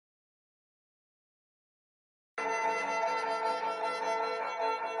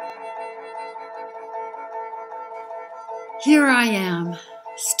Here I am,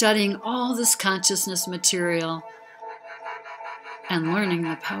 studying all this consciousness material and learning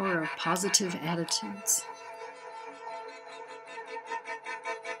the power of positive attitudes.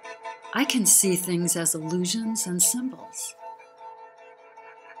 I can see things as illusions and symbols.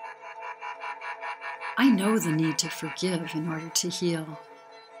 I know the need to forgive in order to heal.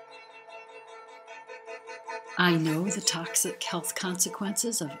 I know the toxic health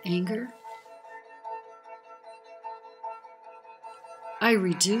consequences of anger. I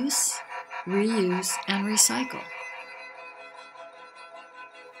reduce, reuse, and recycle.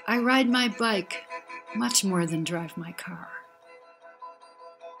 I ride my bike much more than drive my car.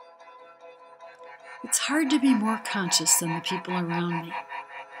 It's hard to be more conscious than the people around me.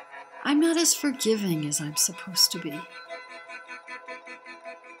 I'm not as forgiving as I'm supposed to be.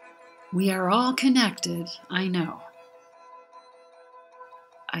 We are all connected, I know.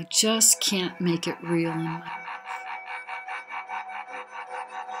 I just can't make it real in my life.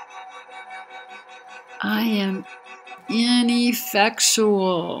 I am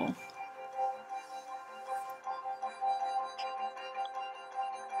ineffectual.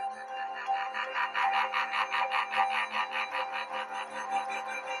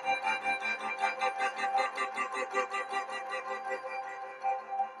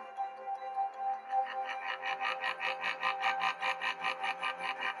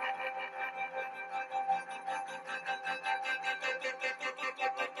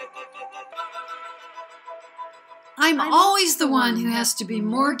 I'm always the one who has to be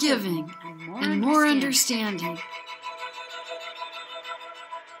more giving and more understanding.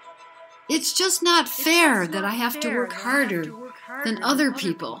 It's just not fair that I have to work harder than other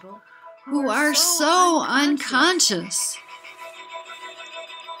people who are so unconscious.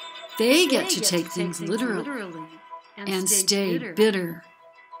 They get to take things literally and stay bitter,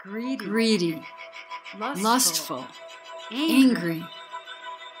 greedy, lustful, angry.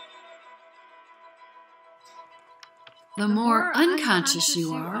 The more unconscious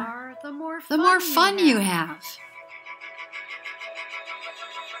you are, the more fun you have.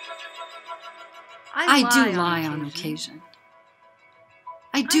 I do lie on occasion.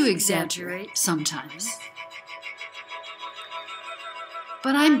 I do exaggerate sometimes.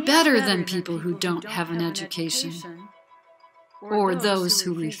 But I'm better than people who don't have an education or those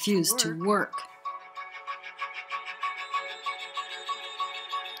who refuse to work.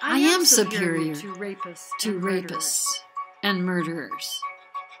 I am superior to rapists and murderers.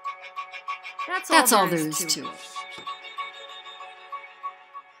 That's all there is to it.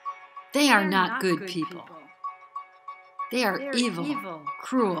 They are not good people. They are evil,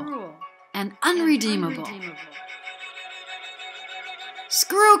 cruel, and unredeemable.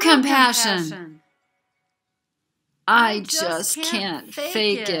 Screw compassion. I just can't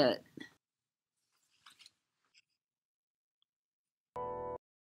fake it.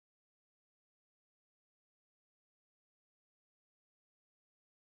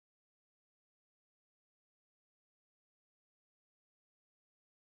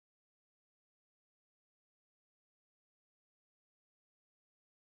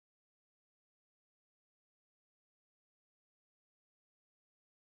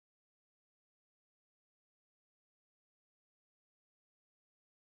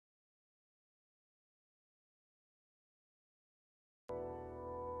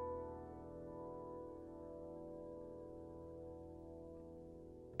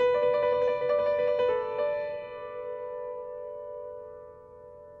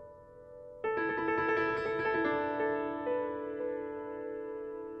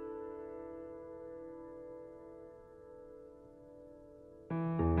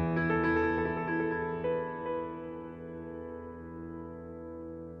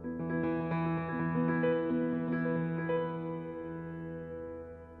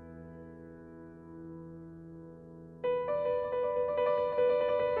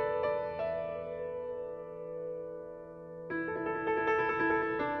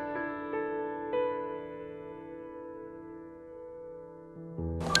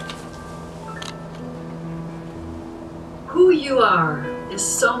 Who you are is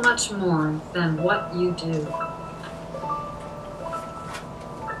so much more than what you do.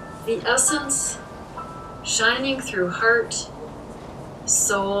 The essence shining through heart,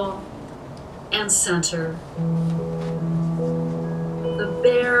 soul, and center. The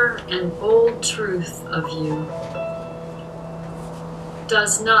bare and bold truth of you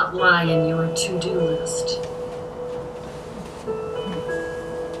does not lie in your to-do list.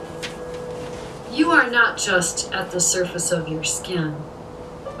 You are not just at the surface of your skin,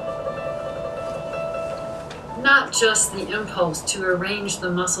 not just the impulse to arrange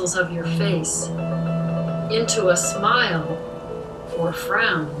the muscles of your face into a smile or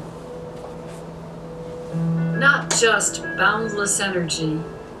frown. Not just boundless energy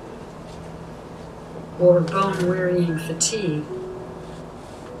or bone-wearying fatigue.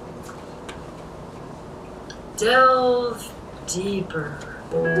 Delve deeper.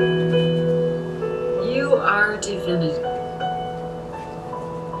 You are divinity.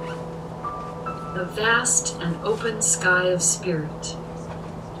 The vast and open sky of spirit.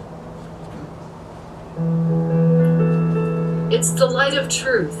 It's the light of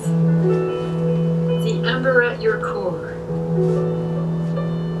truth, the ember at your core,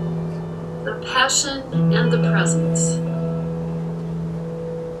 the passion and the presence,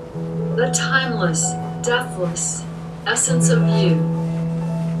 the timeless, deathless essence of you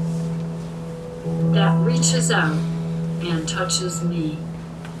that reaches out and touches me.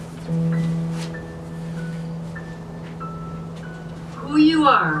 Who you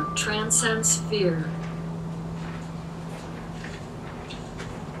are transcends fear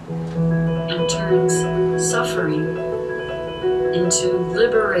and turns suffering into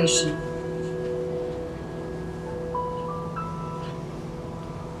liberation.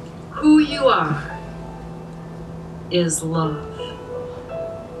 Who you are is love.